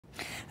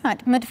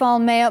Right.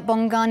 Midvaal Mayor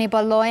Bongani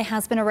Baloyi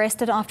has been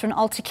arrested after an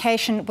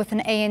altercation with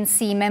an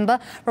ANC member.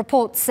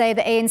 Reports say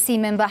the ANC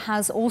member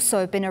has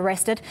also been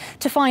arrested.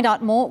 To find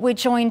out more, we're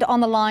joined on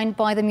the line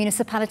by the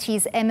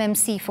municipality's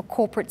MMC for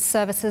Corporate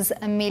Services,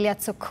 Amelia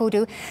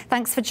Tsukudu.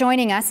 Thanks for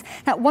joining us.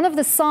 Now, one of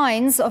the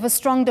signs of a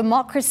strong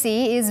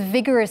democracy is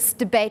vigorous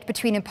debate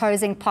between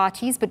opposing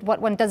parties, but what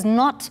one does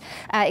not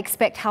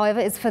expect, however,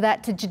 is for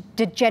that to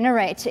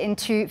degenerate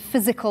into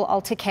physical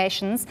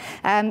altercations,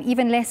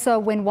 even less so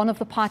when one of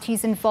the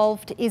parties involved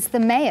is the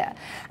mayor.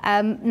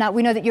 Now,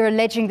 we know that you're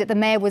alleging that the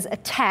mayor was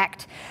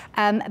attacked,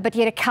 but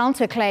yet a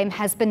counterclaim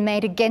has been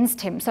made against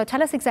him. So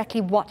tell us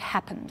exactly what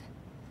happened.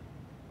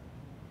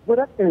 Good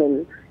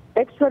afternoon.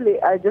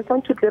 Actually, I just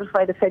want to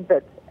clarify the fact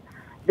that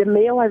the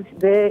mayor was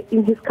there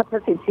in his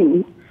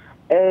capacity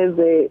as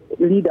a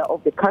leader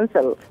of the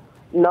council,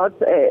 not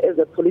as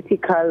a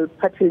political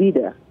party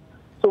leader.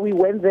 So we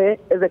went there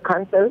as a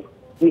council.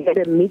 We had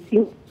a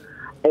meeting.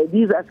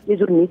 These are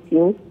scheduled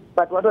meetings.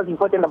 But what was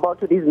important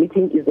about today's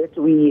meeting is that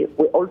it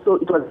was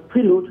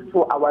prelude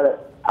to our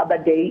other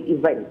day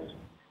event.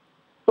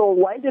 So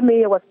while the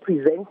mayor was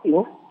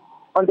presenting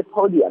on the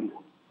podium,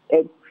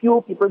 a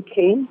few people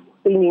came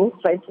singing,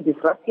 trying to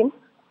disrupt him,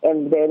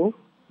 and then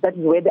that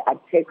is where the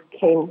attack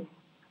came.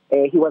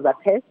 He was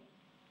attacked,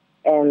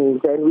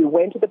 and then we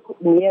went to the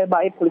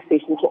nearby police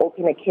station to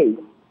open a case.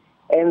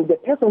 And the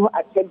person who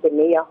attacked the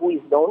mayor, who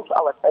is known to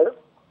ourselves,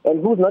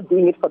 and who's not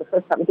doing it for the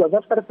first time, it was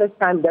not for the first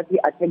time that he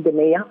attacked the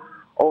mayor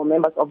or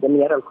members of the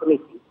mayoral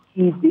committee.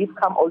 He did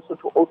come also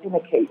to open a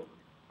case.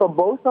 So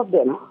both of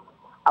them,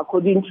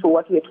 according to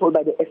what we were told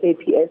by the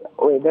SAPS,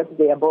 that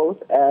they are both,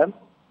 they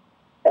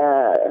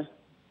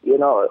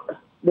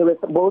were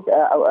both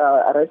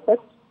arrested,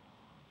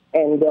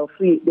 and they are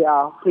free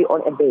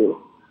on a bail.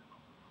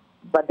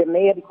 But the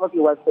mayor, because he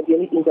was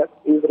severely injured,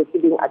 is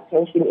receiving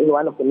attention in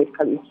one of the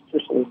medical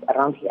institutions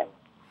around here.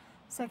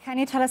 So can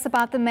you tell us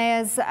about the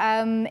mayor's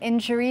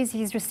injuries?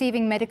 He's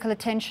receiving medical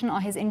attention.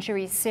 Are his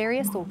injuries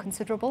serious or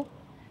considerable?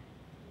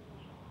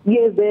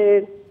 Yes,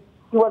 he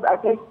was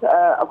attacked,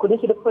 according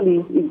to the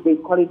police, they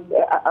call it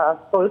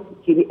assault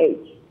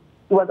GBH.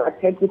 He was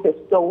attacked with a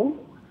stone,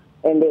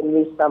 and then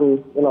with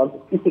some,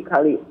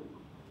 physically,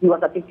 he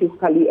was attacked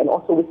physically and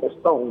also with a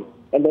stone.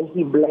 And then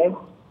he bled,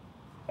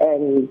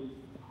 and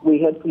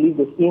we had to leave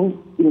with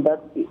him in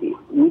that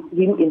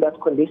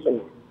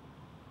condition.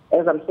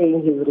 As I'm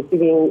saying, he's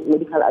receiving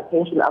medical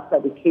attention after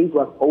the case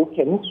was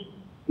opened,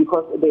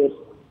 because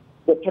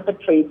the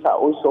perpetrator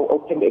also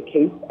opened a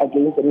case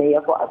against the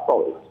mayor for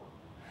assault.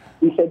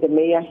 He said the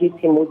mayor hit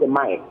him with a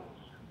mic.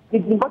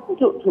 It's important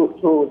to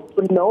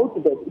note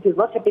that it is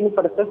not happening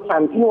for the first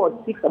time. In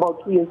Ward 6,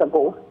 about 2 years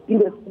ago, in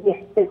the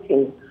same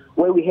setting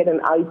where we had an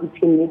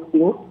IDP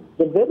meeting,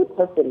 the very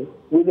person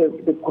with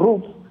the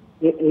group,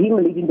 him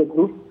leading the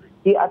group,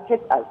 he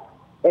attacked us.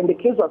 And the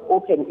case was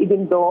open,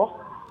 even though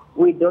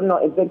we don't know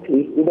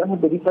exactly. We don't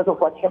have the details of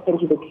what happened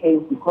to the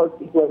case, because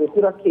it was a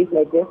serious case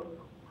like this,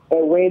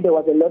 where there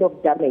was a lot of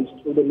damage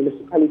to the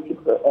municipality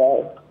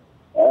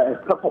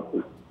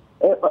property.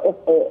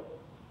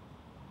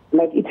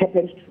 Like it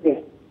happened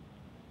today.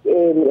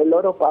 A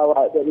lot of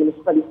the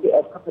municipality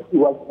property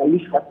was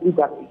maliciously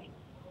damaged.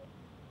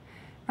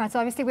 Right, so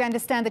obviously we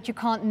understand that you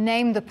can't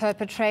name the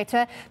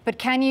perpetrator, but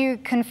can you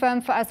confirm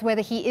for us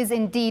whether he is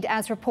indeed,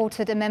 as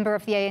reported, a member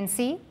of the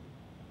ANC?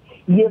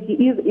 Yes,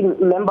 he is a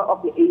member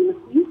of the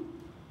ANC.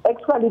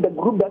 Actually, the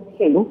group that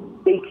came,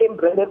 they came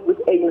branded with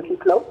ANC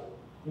clothes,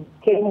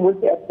 came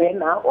with a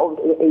banner of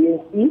the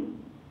ANC,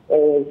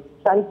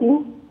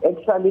 chanting,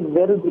 actually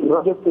very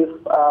derogative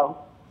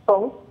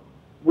songs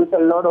with a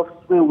lot of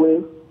swear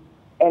words,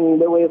 and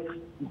they were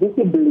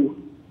visibly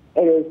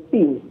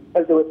seen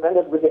as they were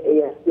branded with the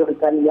ANC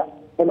regalia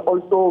and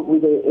also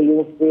with the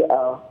ANC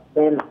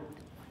banner,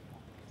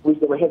 which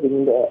they were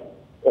having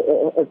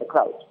as a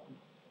crowd.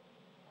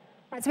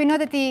 So we know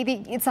that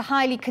it's a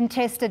highly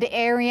contested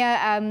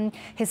area,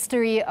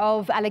 history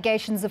of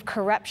allegations of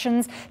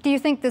corruptions. Do you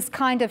think this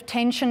kind of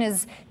tension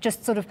is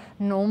just sort of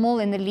normal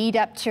in the lead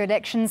up to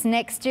elections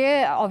next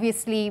year?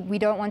 Obviously, we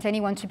don't want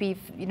anyone to be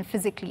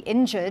physically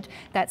injured.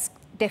 That's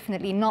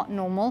definitely not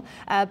normal.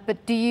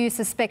 But do you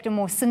suspect a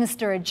more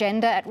sinister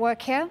agenda at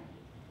work here?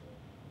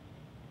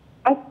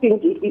 I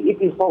think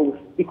it is both,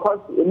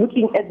 because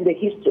looking at the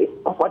history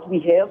of what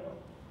we have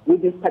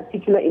with this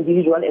particular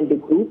individual and the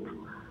group,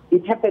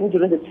 it happened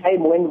during the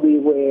time when we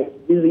were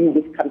doing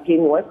this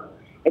campaign work,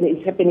 and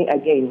it's happening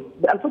again.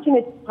 The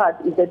unfortunate part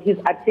is that he's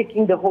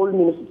attacking the whole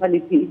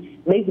municipality,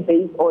 maybe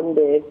based on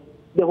the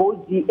whole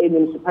GA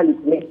municipality.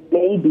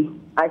 Maybe,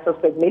 I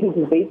suspect, maybe it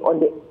is based on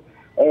the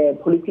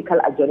political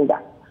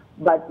agenda.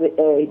 But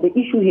the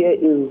issue here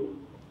is,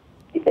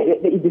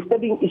 the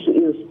disturbing issue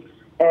is,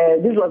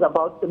 this was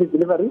about service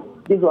delivery.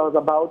 This was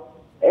about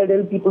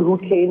elderly people who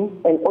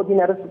came and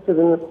ordinary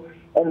citizens,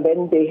 and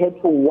then they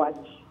had to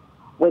watch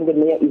when the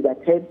mayor is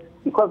attacked,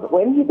 because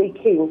when they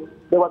came,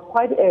 there was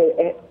quite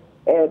a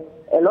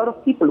lot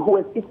of people who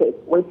were seated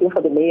waiting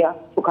for the mayor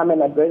to come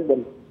and address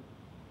them.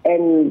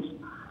 And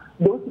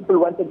those people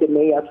wanted the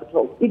mayor to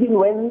talk. Even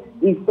when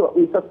we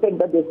suspect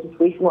that the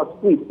situation was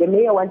fluid, the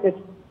mayor wanted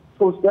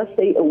to just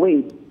stay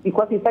away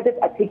because he started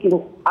attacking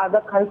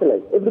other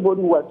councillors.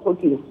 Everybody who was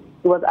talking,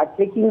 he was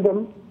attacking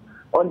them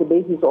on the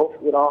basis of,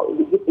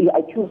 he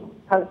accused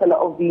councillor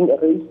of being a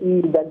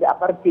racist, that the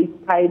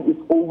apartheid time is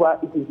over,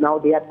 it is now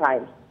their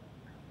time.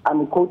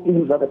 I'm quoting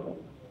his verbatim.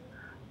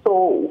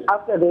 So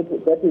after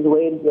that, that is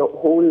when the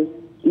whole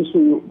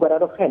issue got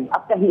out of hand.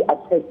 After he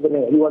attacked the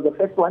mayor, he was the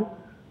first one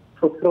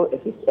to throw a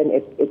fist and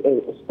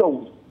a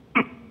stone.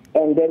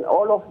 And then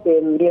all of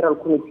the mayoral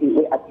committee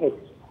were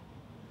attacked.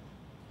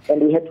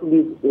 And we had to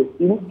leave the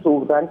scene to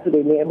run to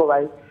the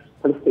nearby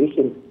police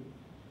station.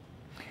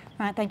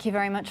 Right, thank you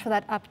very much for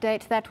that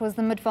update. That was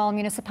the Midvaal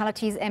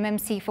Municipality's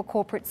MMC for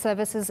Corporate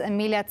Services,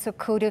 Emilia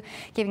Tsukudu,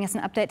 giving us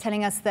an update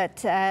telling us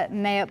that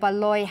Mayor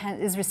Baloyi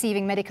is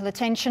receiving medical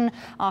attention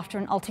after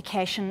an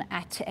altercation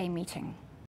at a meeting.